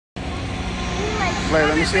Wait,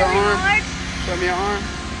 let me see your arm. Show me your arm.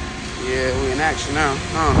 Yeah, we in action now.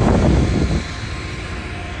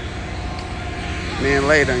 Me and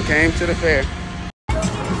Lay done came to the fair.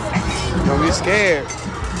 Don't be scared.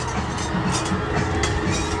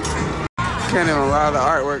 Can't even allow the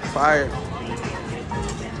artwork fire.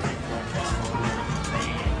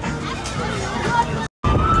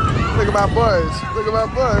 Look at my boys. Look at my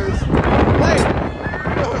boys. Hey!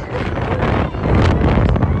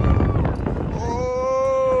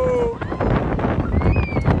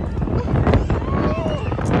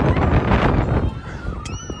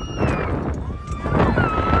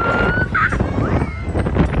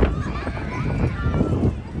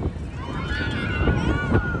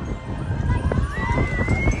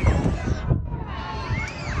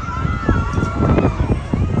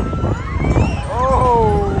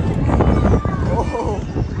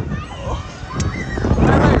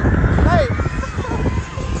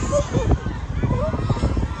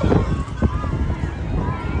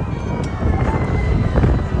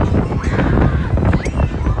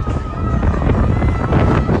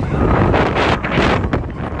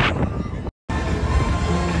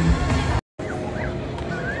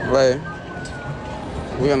 Lay,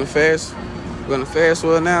 we on the Ferris? We on the Ferris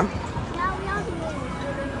wheel now?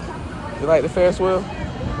 You like the Ferris wheel?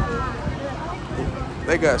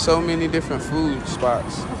 They got so many different food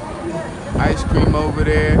spots. Ice cream over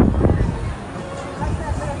there.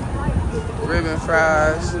 Ribbon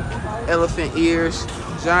fries. Elephant ears.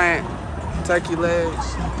 Giant turkey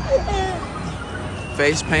legs.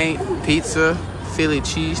 Face paint. Pizza. Philly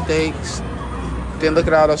cheesesteaks. Then look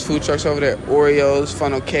at all those food trucks over there. Oreos,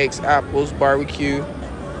 funnel cakes, apples, barbecue.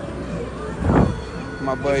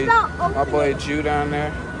 My boy Jew down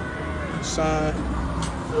there. Son.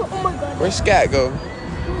 Oh my God. Where's Scat go?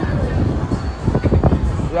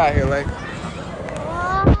 You out here, Lay. Oh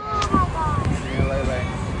my God. Yeah, Lay.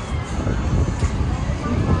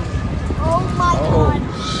 Oh my God.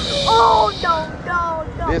 Oh,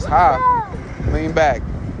 no. This high. Lean back.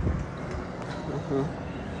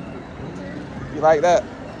 You like that?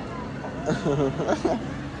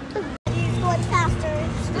 He's going faster.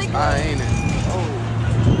 It's high, ain't it?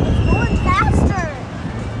 It's going faster.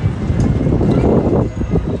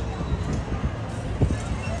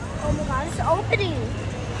 Oh my God, it's opening.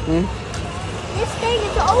 This thing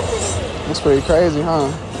is opening. That's pretty crazy,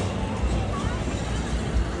 huh?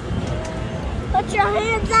 Put your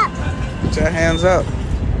hands up. Put your hands up.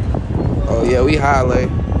 Oh yeah, we high, Lay.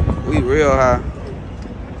 We real high.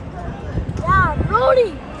 Yeah,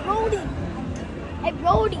 Brody. Hey,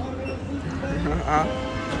 Brody.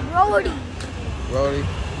 Brody.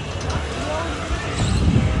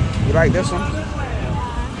 You like this one?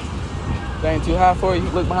 That ain't too high for you?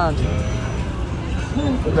 Look behind you.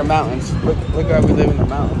 Look at the mountains. Look how we live in the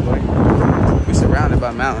mountains, boy. We surrounded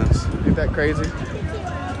by mountains. Ain't that crazy?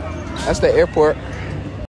 That's the airport.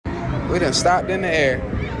 We done stopped in the air.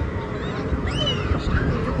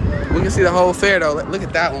 We can see the whole fair though. Look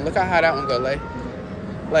at that one. Look how high that one go, Lay.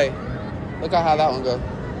 Look how high that one go.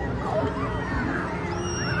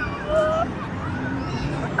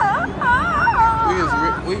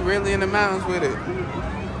 We really in the mountains with it.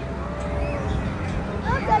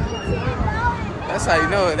 That's how you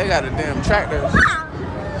know it. They got a damn tractor.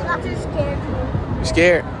 I'm just scared. You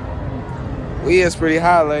scared? We is pretty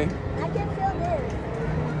high, Lay. I can feel this.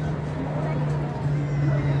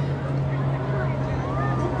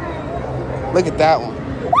 Look at that one.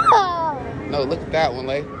 Whoa. No, look at that one,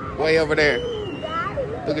 Lay. Way over there.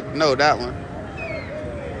 Look at that one.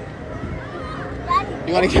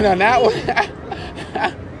 You want to get on that one?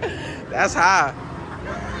 That's high.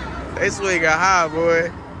 They swing a high,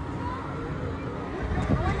 boy.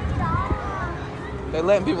 They're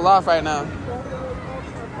letting people off right now.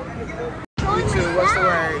 YouTube, what's the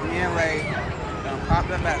word? Me and Lay done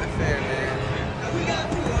popped up at the fair, man.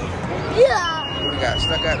 Yeah. We got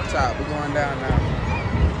stuck at the top. We're going down now.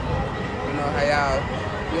 You know how y'all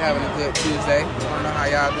be having a good Tuesday. I don't know how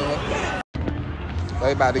y'all doing.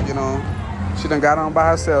 Lay about to get on. She done got on by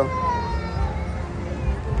herself.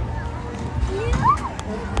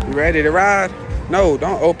 You ready to ride? No,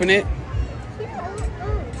 don't open it.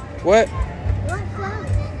 What?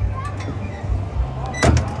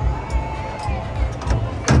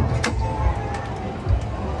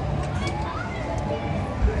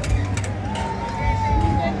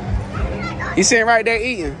 He's sitting right there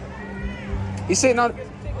eating. He's sitting on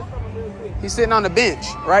the bench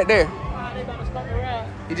right there.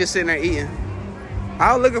 He just sitting there eating.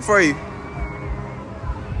 I was looking for you.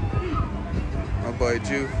 My boy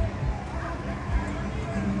Jew.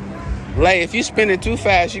 Lay, if you spinning too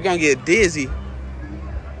fast, you're gonna get dizzy.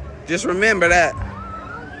 Just remember that.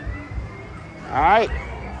 All right.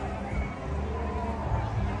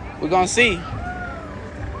 We're gonna see.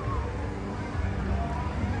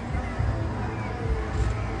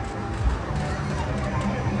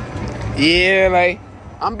 Yeah, like,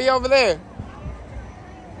 I'm be over there.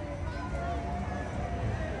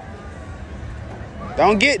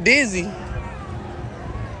 Don't get dizzy.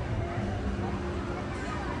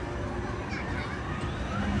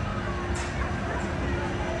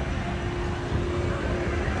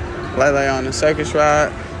 Lele on the circus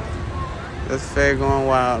ride. This fair going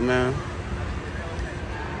wild, man.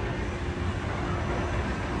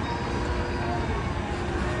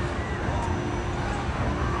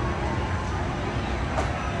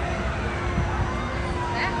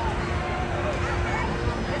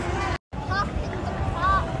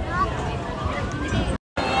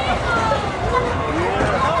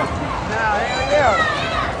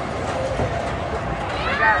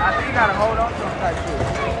 I think you gotta hold on to them type shit.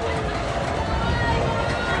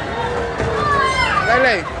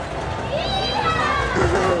 Lele.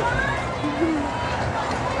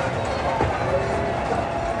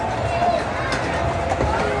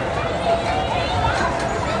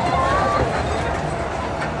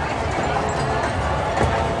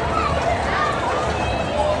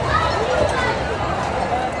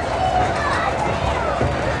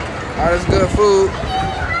 All this good food.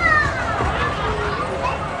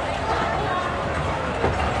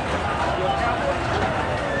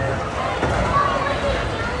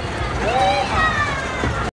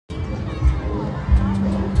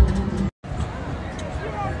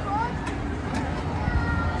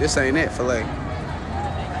 This ain't it, filet.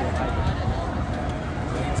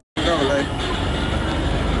 Go, filet.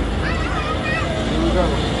 Here we go.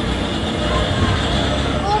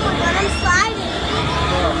 Oh my God, I'm sliding.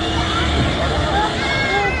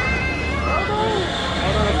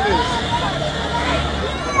 Hold on like this.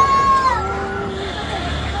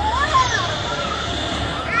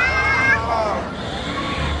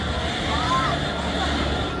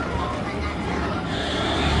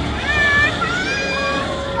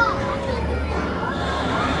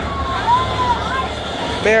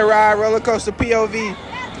 Bear ride, roller coaster, POV.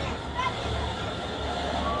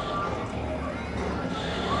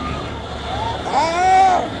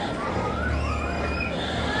 Ah!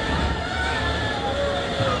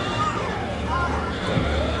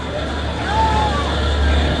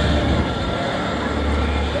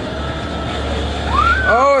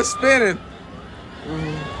 Oh, it's spinning.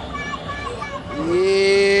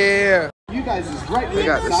 Yeah. You guys is right. They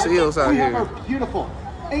got the seals out we here. We have our beautiful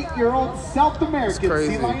 8-year-old South American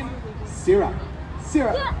sea lion, Sierra.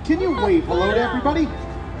 Sierra, can you wave hello to everybody?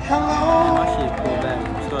 Hello. My shit pulled back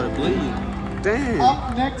and started bleeding. Damn.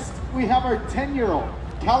 Up next, we have our 10-year-old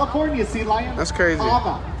California sea lion. That's crazy.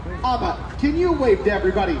 Ava. Ava, can you wave to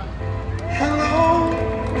everybody? Hello.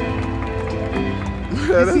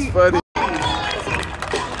 That's funny.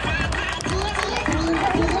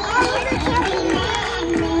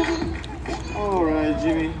 All right,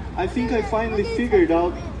 Jimmy. I think I finally figured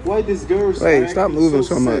out why these girls Wait, are stop acting moving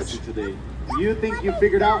so much. sassy today. You think you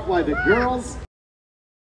figured out why the girls